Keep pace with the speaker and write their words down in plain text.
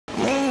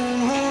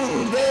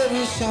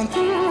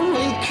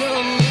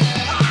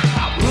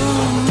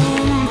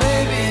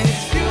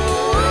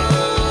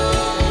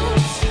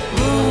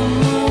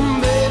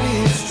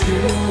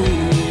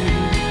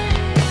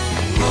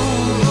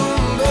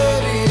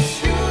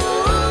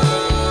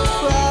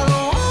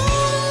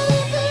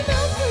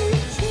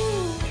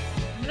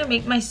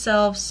Make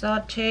myself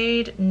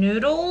sauteed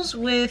noodles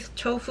with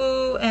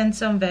tofu and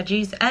some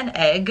veggies and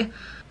egg.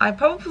 I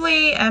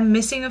probably am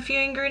missing a few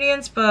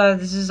ingredients, but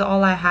this is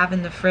all I have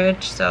in the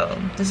fridge, so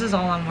this is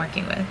all I'm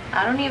working with.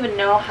 I don't even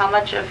know how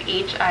much of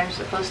each I'm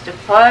supposed to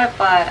put,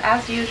 but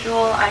as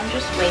usual, I'm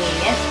just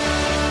winging it.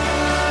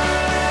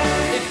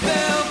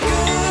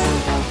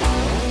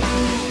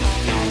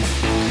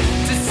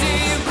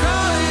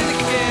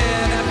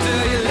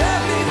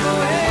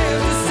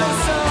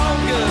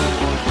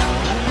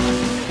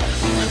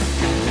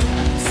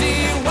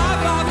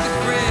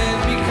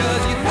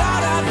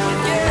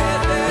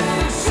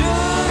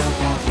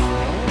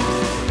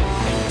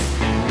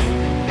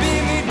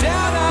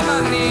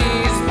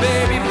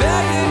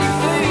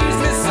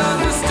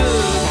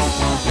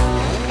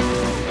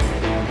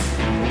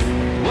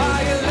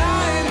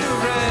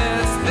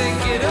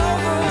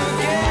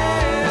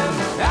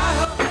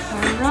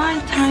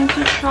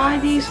 Try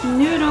these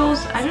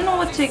noodles. I don't know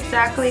what to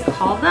exactly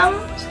call them.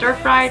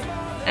 Stir-fried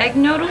egg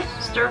noodles?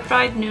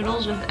 Stir-fried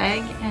noodles with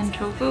egg and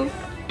tofu.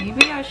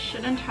 Maybe I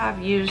shouldn't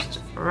have used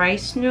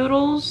rice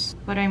noodles,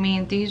 but I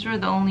mean, these were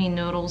the only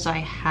noodles I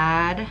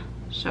had,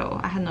 so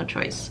I had no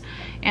choice.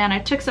 And I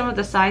took some of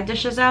the side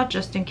dishes out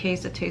just in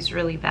case it tastes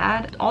really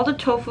bad. All the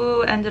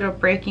tofu ended up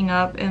breaking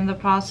up in the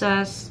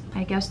process.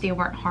 I guess they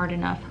weren't hard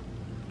enough.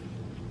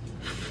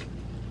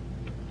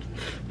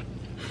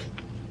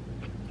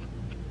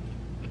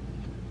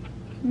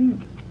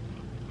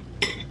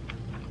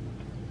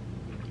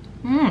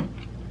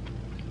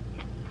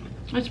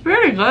 It's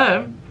pretty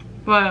good,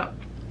 but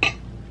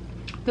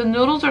the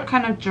noodles are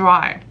kind of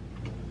dry.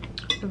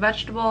 The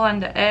vegetable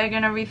and the egg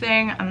and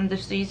everything and the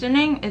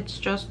seasoning, it's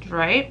just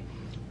right,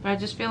 but I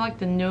just feel like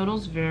the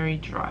noodles very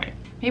dry.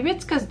 Maybe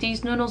it's because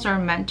these noodles are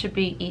meant to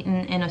be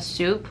eaten in a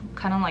soup,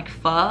 kind of like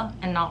pho,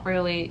 and not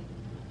really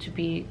to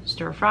be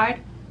stir-fried.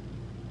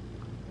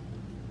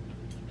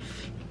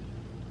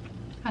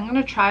 I'm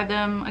gonna try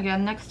them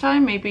again next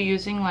time, maybe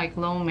using like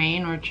lo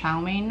mein or chow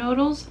mein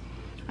noodles.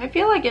 I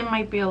feel like it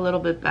might be a little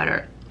bit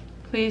better.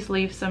 Please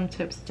leave some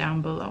tips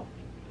down below.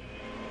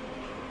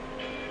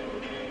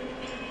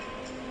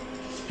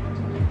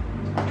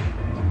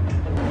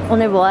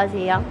 오늘 뭐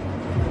하세요?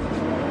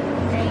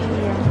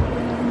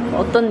 네일이요.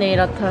 어떤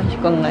네일 아트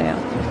하실 건가요?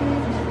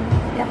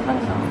 예쁜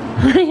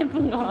거.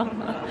 예쁜 거.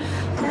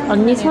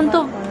 언니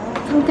손톱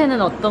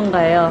상태는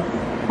어떤가요?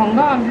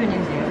 건강한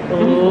편이세요.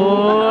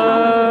 오.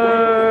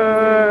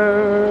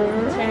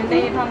 제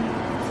네일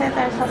한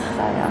 3달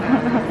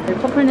샀어요.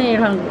 커플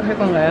네일 할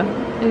건가요?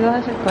 이거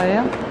하실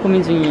거예요?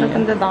 고민 중이에요.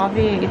 근데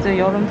나비 이제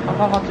여름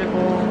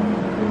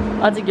다가가지고.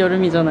 아직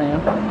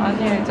여름이잖아요.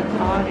 아니에요, 이제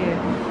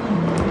가을이에요.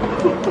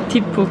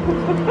 디프.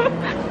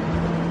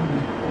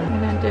 I'm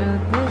gonna do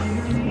this.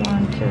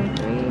 1, 2,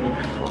 3,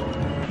 4.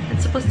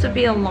 It's supposed to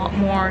be a lot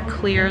more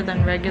clear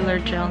than regular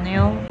gel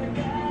nail.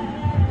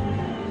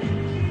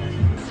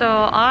 So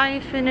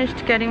I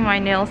finished getting my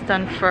nails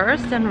done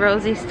first and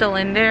Rosie's still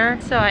in there.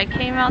 So I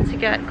came out to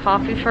get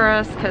coffee for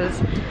us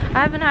because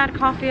I haven't had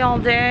coffee all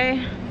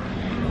day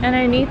and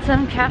I need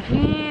some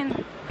caffeine.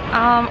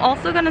 I'm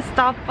also gonna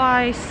stop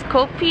by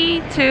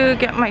Scopy to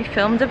get my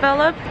film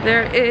developed.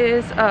 There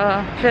is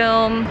a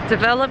film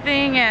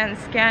developing and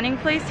scanning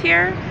place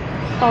here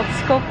called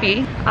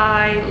Scopy.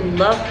 I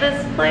love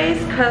this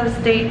place because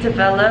they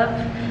develop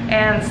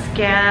and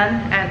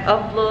scan and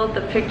upload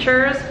the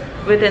pictures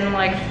within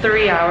like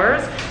 3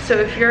 hours. So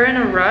if you're in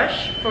a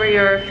rush for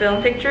your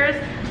film pictures,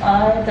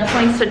 I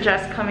definitely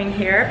suggest coming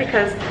here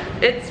because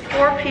it's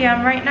 4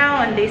 p.m. right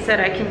now and they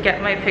said I can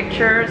get my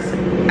pictures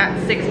at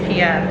 6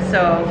 p.m.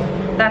 So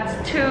that's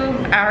 2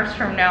 hours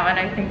from now and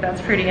I think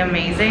that's pretty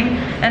amazing.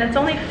 And it's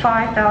only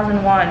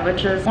 5,000 won,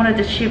 which is one of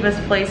the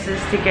cheapest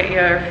places to get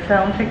your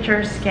film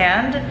pictures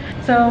scanned.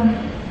 So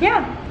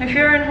yeah, if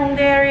you're in Hongdae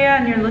area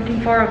and you're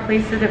looking for a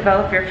place to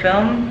develop your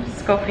film,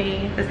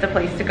 Scopy is the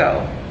place to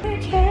go.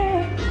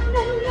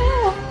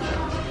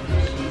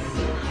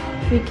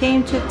 We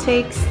came to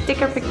take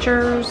sticker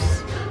pictures.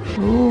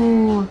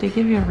 Ooh, they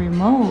give you a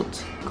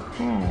remote.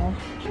 Cool.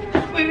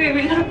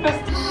 Wait, not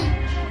first.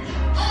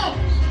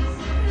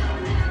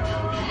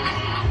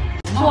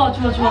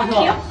 좋아.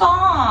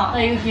 귀엽다.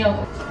 나 이거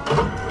귀여워.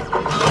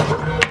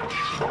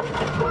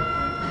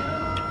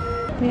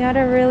 We had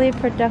a really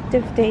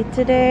productive day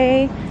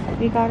today.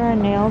 We got our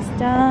nails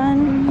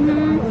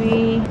done.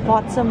 We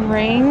bought some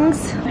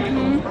rings.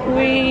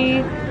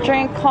 We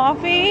drank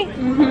coffee.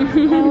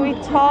 And we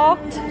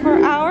talked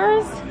for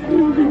hours.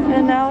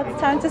 And now it's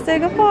time to say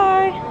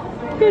goodbye.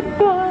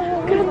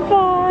 Goodbye.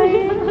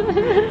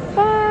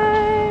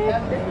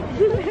 Bye.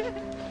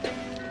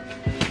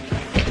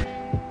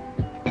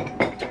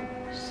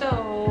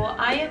 So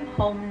I am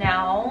home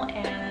now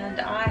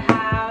and I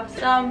have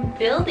some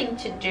building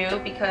to do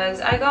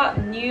because I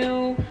got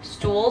new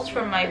stools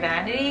from my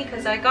vanity,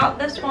 because I got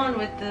this one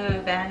with the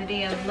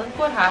vanity and look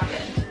what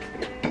happened.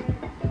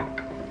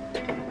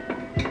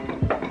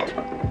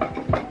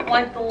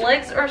 Like, the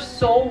legs are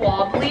so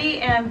wobbly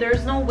and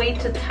there's no way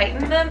to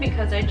tighten them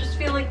because I just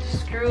feel like the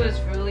screw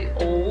is really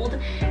old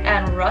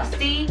and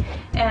rusty,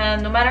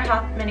 and no matter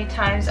how many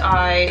times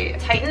I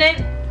tighten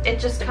it, it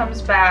just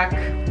comes back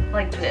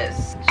like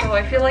this. So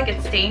I feel like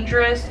it's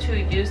dangerous to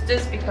use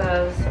this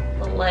because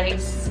the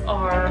legs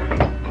are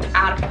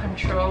out of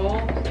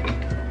control.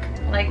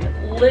 Like,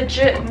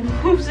 legit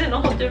moves in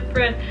all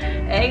different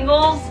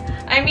angles.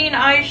 I mean,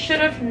 I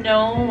should have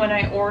known when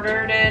I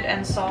ordered it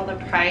and saw the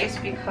price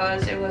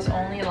because it was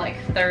only like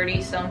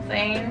 30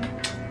 something.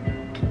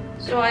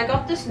 So I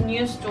got this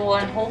new stool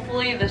and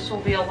hopefully this will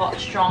be a lot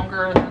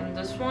stronger than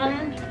this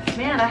one.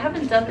 Man, I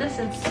haven't done this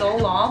in so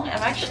long.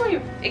 I'm actually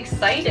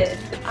excited.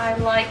 I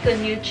like a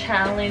new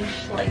challenge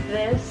like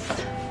this.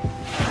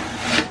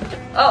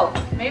 Oh,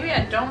 maybe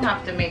I don't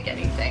have to make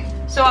anything.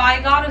 So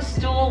I got a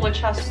stool which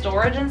has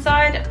storage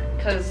inside,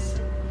 because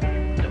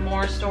the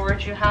more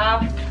storage you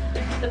have,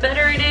 the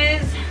better it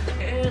is.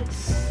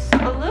 It's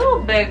a little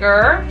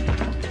bigger,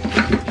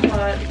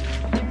 but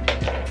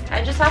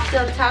I just have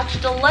to attach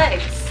the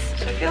legs.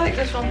 So I feel like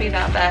this won't be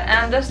that bad.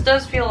 And this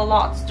does feel a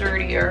lot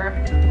sturdier.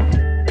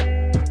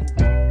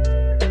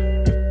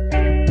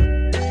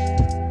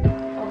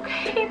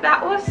 Okay,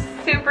 that was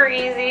super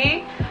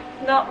easy.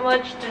 Not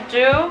much to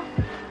do.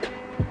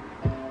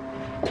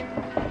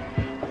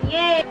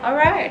 Yay!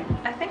 Alright,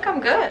 I think I'm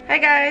good. Hi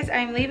guys,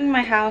 I'm leaving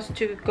my house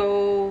to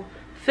go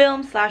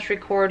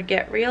film/record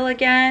Get Real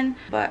again,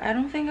 but I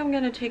don't think I'm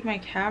gonna take my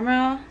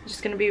camera. I'm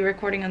just gonna be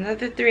recording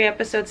another 3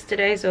 episodes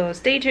today, so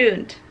stay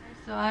tuned.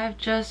 So I've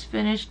just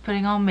finished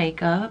putting on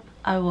makeup.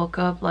 I woke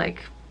up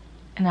like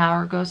an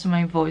hour ago, so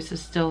my voice is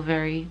still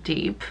very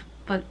deep,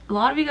 but a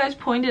lot of you guys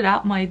pointed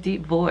out my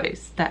deep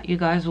voice, that you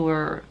guys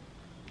were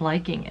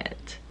liking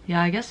it.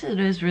 Yeah, I guess it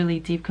is really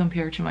deep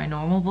compared to my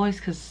normal voice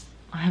because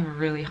I have a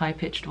really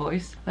high-pitched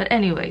voice. But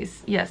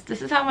anyways, yes,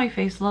 this is how my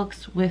face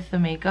looks with the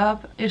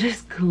makeup. It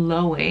is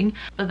glowing,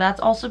 but that's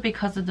also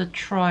because of the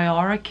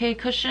Triarche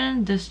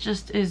cushion. This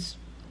just is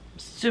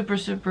super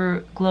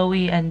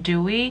glowy and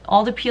dewy.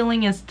 All the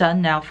peeling is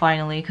done now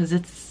finally, because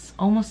it's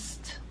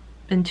almost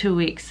been 2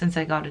 weeks since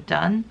I got it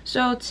done.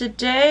 So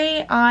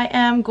today I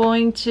am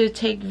going to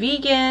take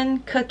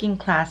vegan cooking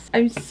class.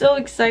 I'm so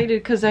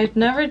excited because I've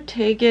never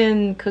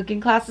taken cooking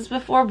classes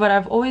before, but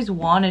I've always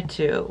wanted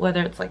to,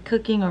 whether it's like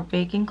cooking or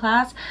baking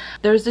class.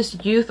 There's this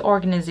youth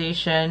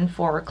organization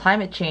for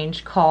climate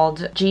change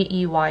called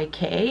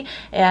J.ING,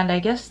 and I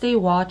guess they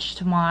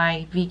watched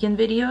my vegan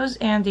videos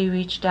and they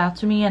reached out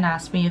to me and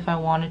asked me if I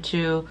wanted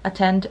to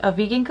attend a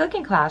vegan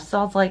cooking class. So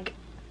I was like,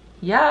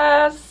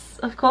 yes,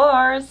 of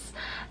course.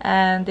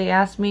 And they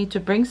asked me to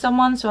bring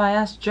someone, so I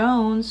asked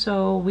Joan,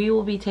 so we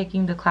will be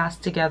taking the class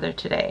together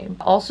today.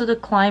 Also, the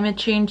Climate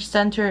Change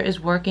Center is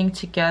working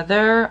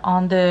together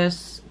on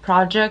this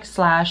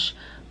project/class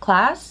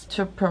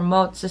to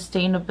promote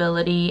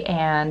sustainability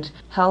and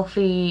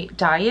healthy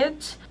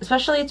diet,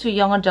 especially to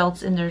young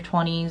adults in their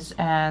 20s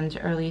and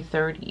early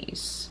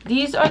 30s.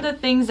 These are the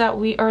things that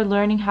we are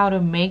learning how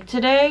to make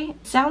today.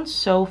 It sounds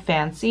so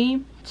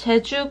fancy.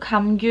 제주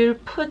감귤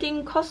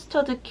푸딩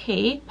커스터드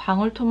케이크,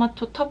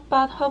 방울토마토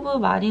텃밭 허브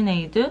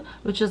마리네이드,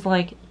 which is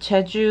like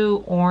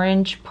Jeju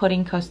orange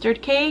pudding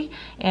custard cake,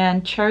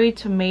 and cherry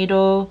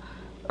tomato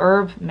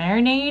herb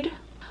marinade.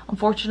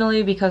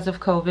 Unfortunately, because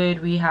of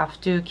COVID, we have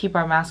to keep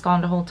our mask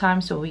on the whole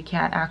time, so we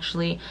can't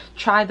actually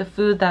try the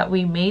food that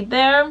we made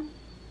there.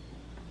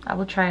 I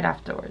will try it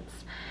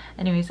afterwards.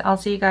 Anyways, I'll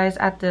see you guys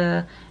at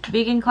the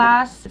vegan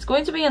class. It's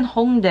going to be in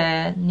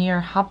Hongdae near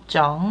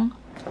Hapjeong.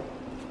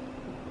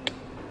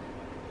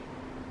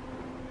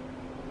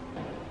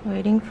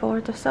 Waiting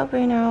for the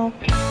subway now.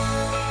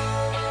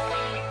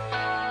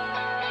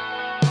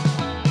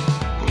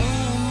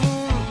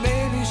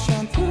 Baby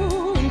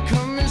shampoo,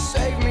 come and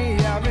save me.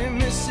 I've been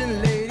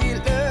missing lady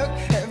luck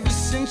ever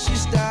since she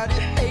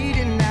started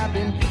hating. I've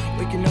been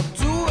waking up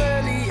too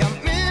early. I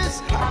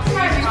miss our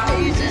crazy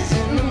ages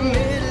in the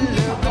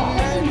middle of the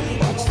night.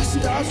 Watch the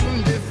stars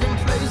from different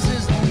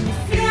places on the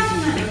face.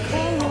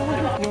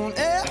 Won't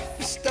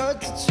ever start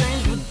to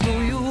change, but do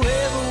you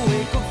ever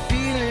wake up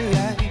feeling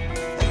like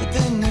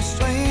everything is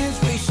strange?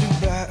 We should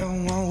buy a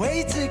one-way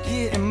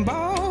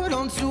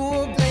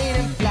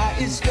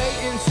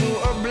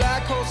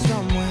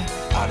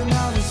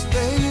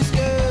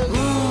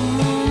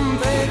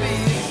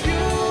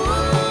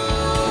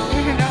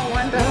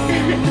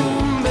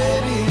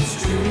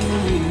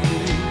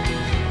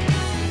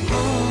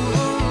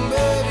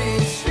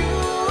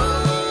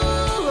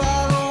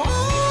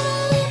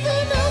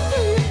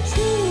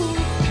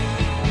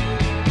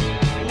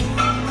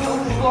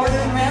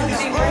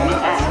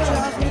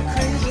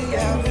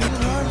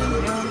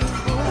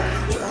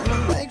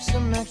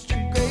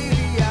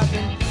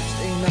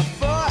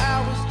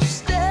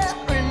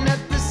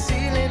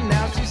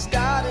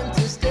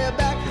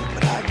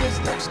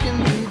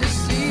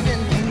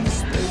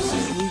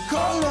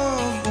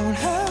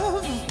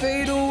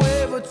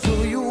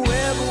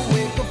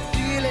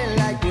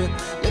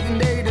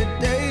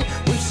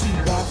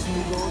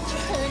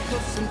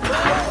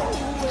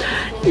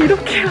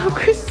이렇게 하고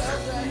있어.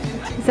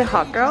 Is it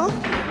hot girl?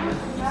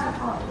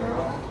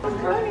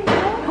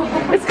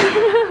 It's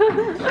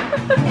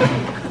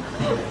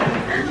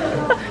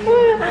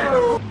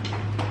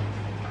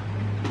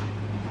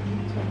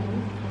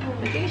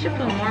I think you should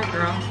put more,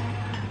 girl.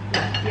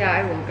 Yeah,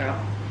 I will go.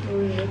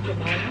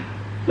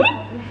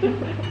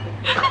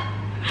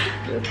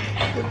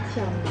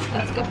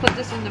 Let's go put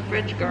this in the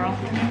fridge, girl.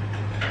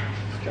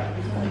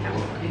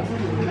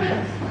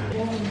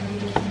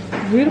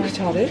 왜 이렇게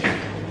잘해?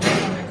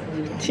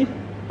 Do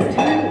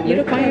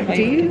you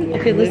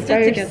Okay, let's do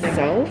it together.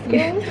 yourself?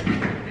 Yeah.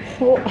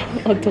 whole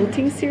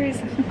adulting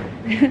series.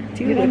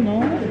 Do you don't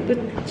know? 너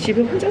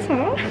집에 혼자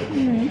살아?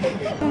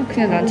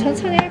 그냥 난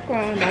천천히 할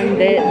거야. 난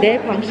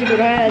내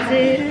방식으로 해야지.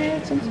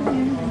 그래,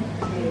 천천히.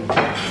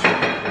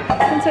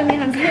 천천히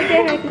한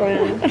 3개 할 거야.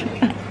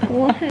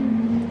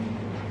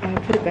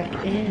 I'll put it back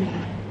in.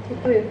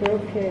 왜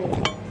그렇게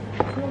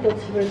더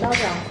집을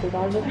짜지 않고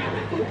나를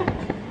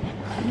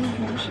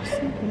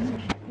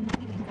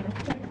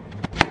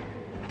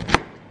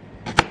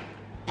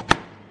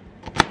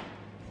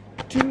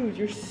Dude,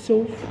 you're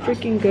so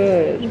freaking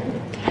good.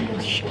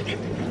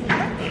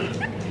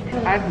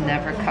 I've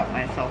never cut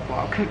myself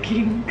while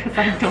cooking because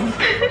I don't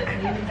cook.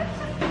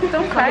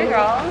 Don't cry,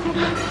 girl.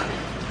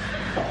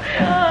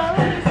 Oh,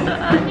 it's the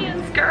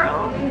onions,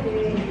 girl.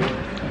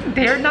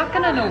 They're not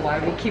gonna know why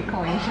we keep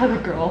calling each other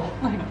girl.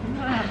 Like,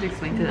 I have to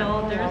explain to them.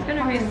 No, there's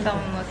gonna be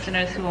some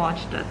listeners who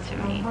watch that to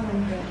me.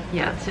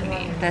 Yeah, to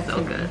me. That's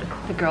so good.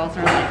 The girls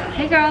are like,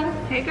 hey girl,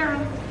 hey girl,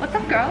 what's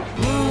up girl?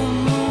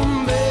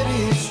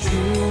 Baby, it's true.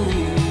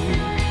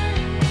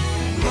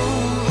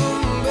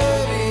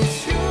 Baby,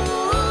 it's true.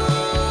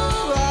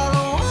 I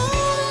don't want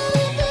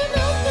anything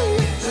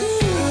else. The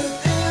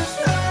truth is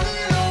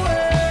running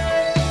away.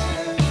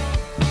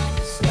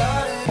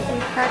 We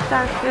packed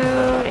our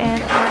food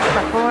in our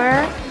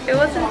Tupperware. It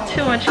wasn't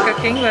too much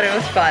cooking, but it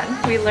was fun.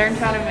 We learned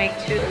how to make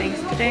 2 things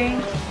today.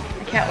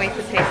 I can't wait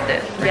to taste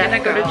it. We're gonna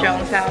go to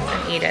Joan's house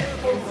and eat it.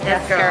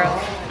 Yes, girl.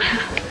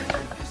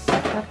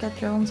 Back at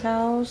Joan's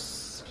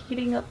house,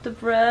 heating up the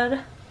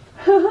bread.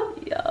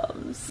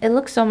 Yums. It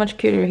looks so much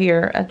cuter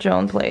here at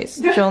Joan's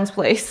place.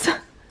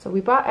 So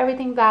we brought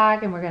everything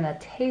back and we're gonna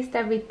taste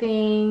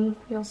everything.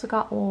 We also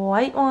got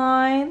white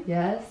wine.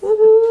 Yes.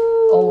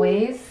 Woohoo!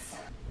 Always.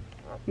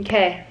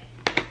 Okay.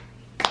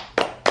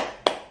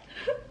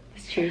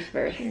 Let's cheers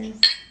first. Cheers.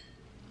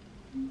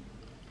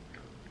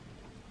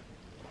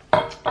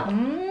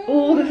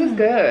 Oh, this is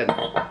good.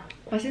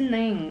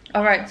 맛있네.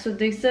 Alright, so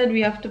they said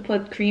we have to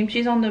put cream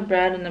cheese on the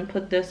bread and then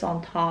put this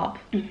on top.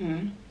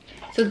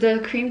 So the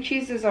cream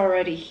cheese is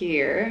already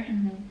here.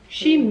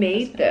 She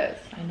made this.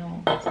 I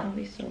know, it's gonna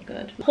be so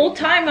good. The whole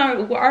time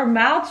our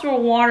mouths were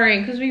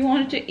watering because we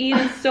wanted to eat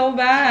it so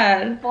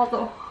bad. But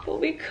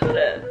we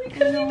couldn't. We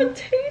couldn't even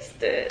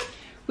taste it.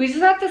 We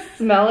just have to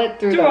smell it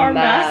through our the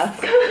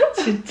mask.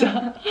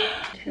 진짜.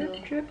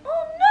 Drip, drip.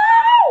 Oh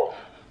no!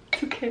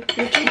 It's okay.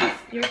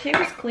 Your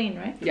table's clean,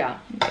 right? Yeah.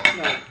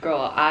 No,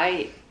 girl,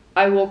 I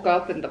woke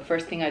up and the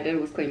first thing I did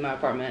was clean my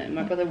apartment. And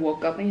my brother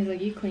woke up and he's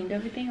like, you cleaned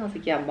everything? I was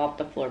like, yeah, mop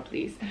the floor,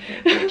 please.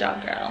 Okay, good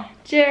job, girl.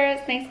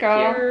 Cheers. Thanks,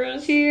 girl.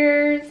 Cheers.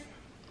 Cheers.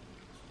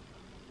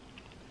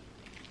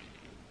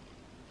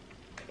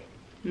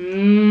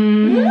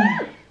 Mmm.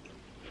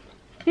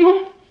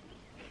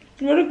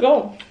 Where'd it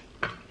go?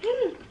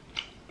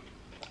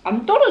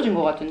 안 떨어진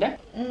것 같은데?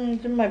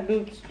 It's in my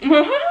boots.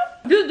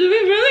 Did we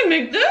really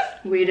make this?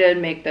 We did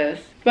make this.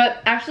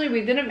 But actually,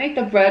 we didn't make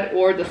the bread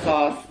or the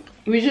sauce.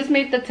 We just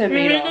made the tomato.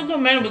 We made the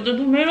tomato, but the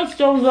tomato's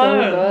so good.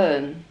 So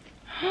good.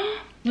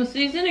 The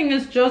seasoning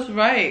is just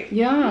right.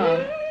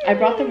 Yeah. I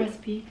brought the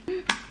recipe.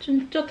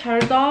 진짜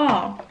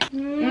달다.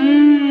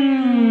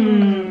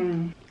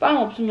 빵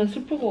없으면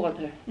슬플 것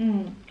같아.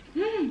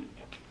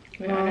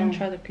 Wait, I didn't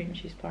try the cream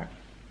cheese part.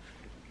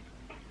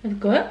 It's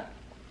good?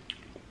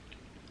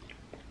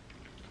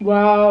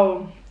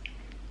 Wow.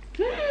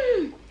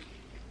 Oh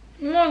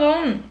my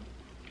god.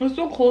 It's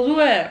so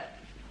고소해.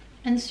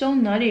 And so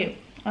nutty.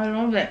 I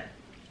love it.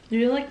 Do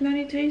you like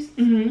nutty taste?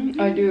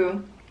 I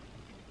do.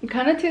 It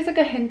kind of tastes like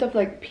a hint of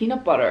like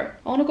peanut butter.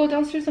 I want to go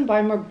downstairs and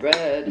buy more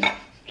bread.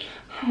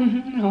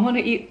 I want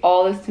to eat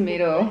all this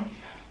tomato.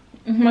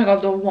 Oh my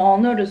god, the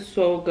walnut is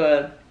so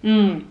good.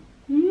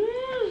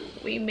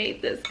 We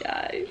made this,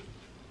 guys.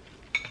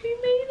 We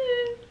made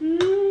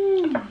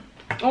it.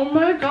 Oh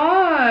my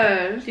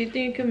gosh. Do you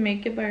think you can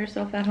make it by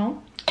yourself at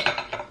home?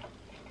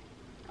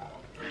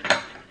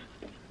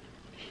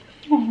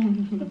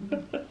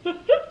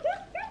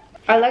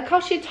 I like how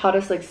she taught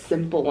us like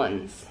simple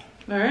ones.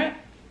 Alright.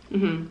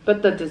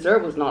 But the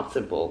dessert was not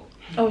simple.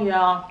 Oh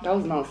yeah. That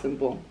was not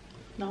simple.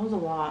 That was a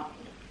lot.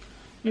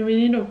 We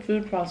need a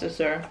food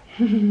processor.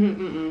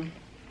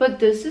 But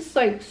this is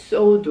like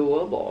so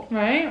doable.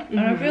 Right? And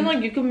I feel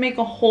like you could make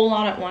a whole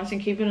lot at once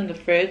and keep it in the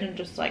fridge and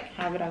just like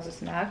have it as a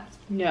snack.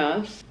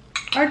 Yes.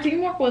 Our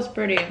teamwork was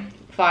pretty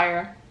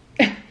fire.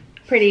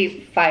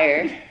 Pretty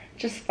fire.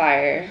 Just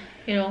fire.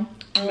 You know?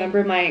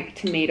 Remember my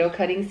tomato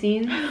cutting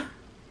scene?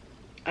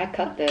 I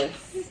cut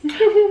this.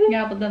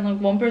 Yeah, but then like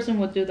one person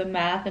would do the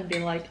math and be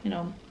like, you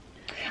know,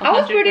 I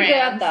was 100 pretty good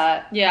grams. at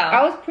that. Yeah.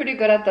 I was pretty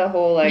good at the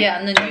whole like. Yeah,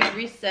 and then you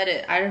reset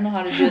it. I don't know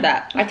how to do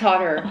that. I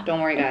taught her.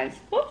 Don't worry, guys.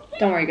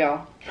 Don't worry,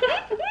 girl.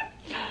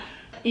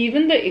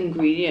 Even the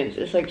ingredients,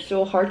 it's like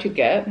so hard to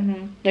get.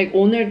 Like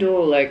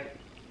오늘도 like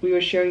we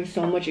were sharing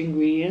so much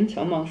ingredients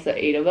amongst the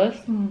 8 of us,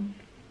 and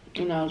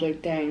I was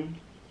like, dang,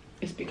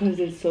 it's because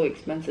it's so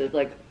expensive.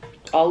 Like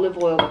olive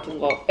oil 같은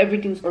거,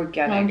 everything's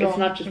organic. It's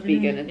not just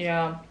vegan. It's,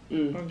 yeah,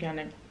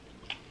 organic.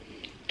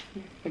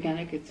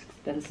 Organic, it's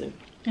expensive.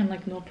 And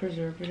like no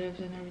preservatives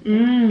and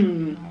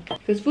everything.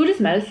 Because food is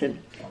medicine.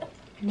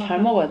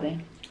 잘 먹어야 돼.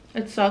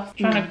 It sucks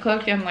trying to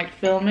cook and like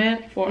film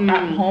it for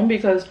at home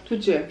because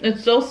그치?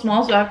 it's so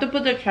small, so I have to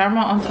put the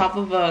camera on top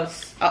of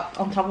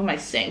on top of my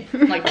sink,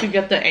 like to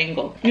get the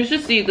angle. You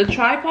should see the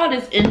tripod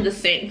is in the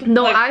sink.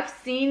 No, like, I've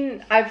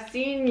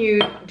seen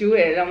you do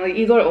it. I'm like,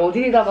 이걸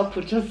어디다가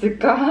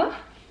붙였을까?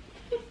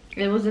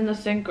 it was in the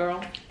sink, girl.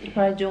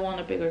 But I do want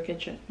a bigger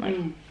kitchen, like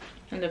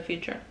in the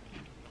future.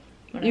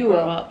 When You I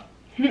grow will. up.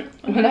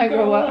 When I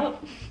grow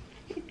up.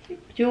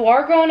 You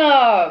are grown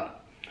up.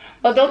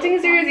 Adulting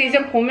series 이제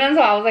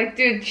보면서 I was like,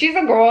 dude, she's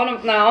a grown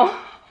up now.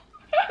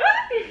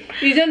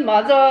 이젠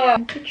맞아.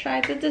 To try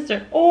the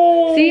dessert.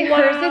 Oh, See, wow.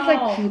 hers is like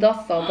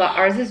굳었어, but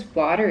ours is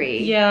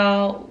watery.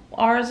 Yeah,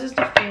 ours is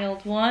the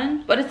failed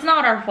one, but it's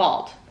not our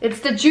fault. It's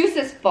the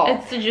juice's fault.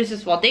 It's the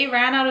juice's fault. They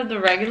ran out of the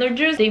regular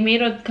juice. They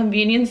made a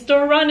convenience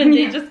store run and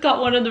they just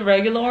got one of the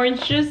regular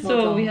orange juice,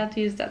 so we had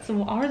to use that.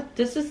 So ours,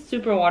 this is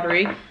super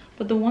watery,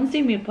 but the ones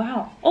they made,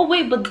 wow. Oh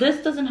wait, but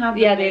this doesn't have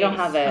the Yeah, base. they don't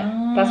have it.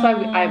 That's why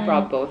I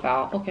brought both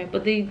out. Okay,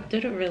 but they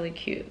did it really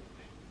cute.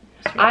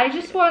 Really I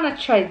just want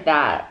to try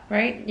that.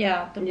 right?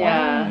 Yeah, the bottom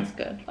Yeah. one is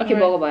good. Okay,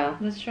 Alright, 먹어봐요.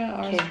 let's try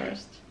ours Okay.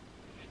 first.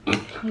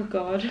 Oh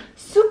god.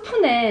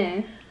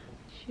 수프네.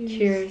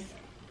 Cheers.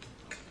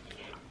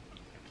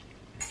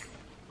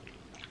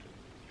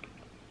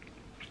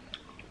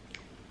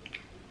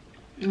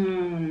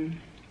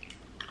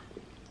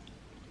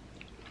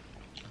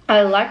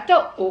 I like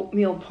the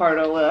oatmeal part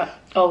a lot.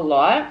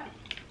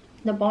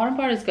 The bottom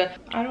part is good.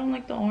 I don't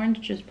like the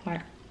orange juice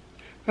part.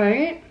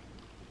 Right?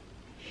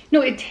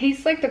 No, it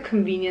tastes like the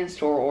convenience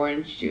store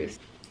orange juice.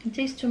 It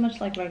tastes too much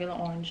like regular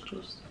orange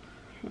juice.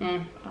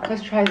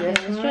 Let's try this.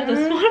 Let's try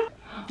this one.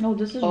 Oh,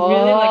 this is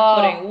really like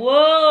pudding.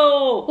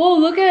 Whoa! Oh,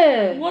 look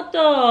at it. What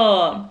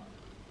the?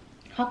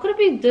 How could it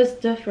be this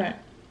different?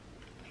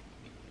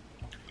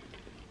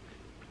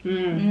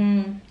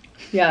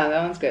 Yeah,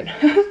 that one's good.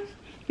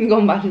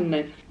 이건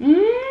맛있네.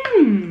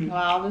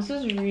 Wow, this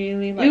is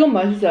really like 이건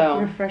맛있어요.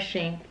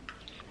 refreshing.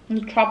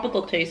 And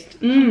tropical taste.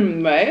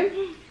 Right?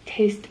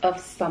 Taste of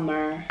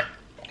summer.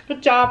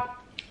 Good job.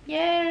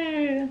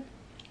 Yay!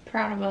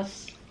 Proud of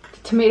us.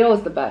 Tomato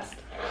is the best.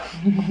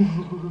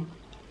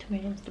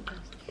 Tomato's the best.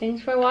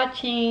 Thanks for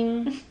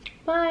watching.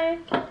 Bye.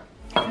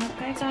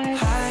 Bye guys.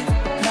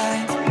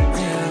 Highlight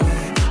reel.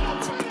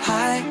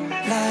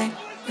 Highlight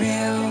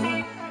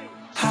reel.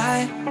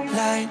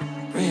 Highlight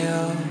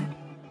reel.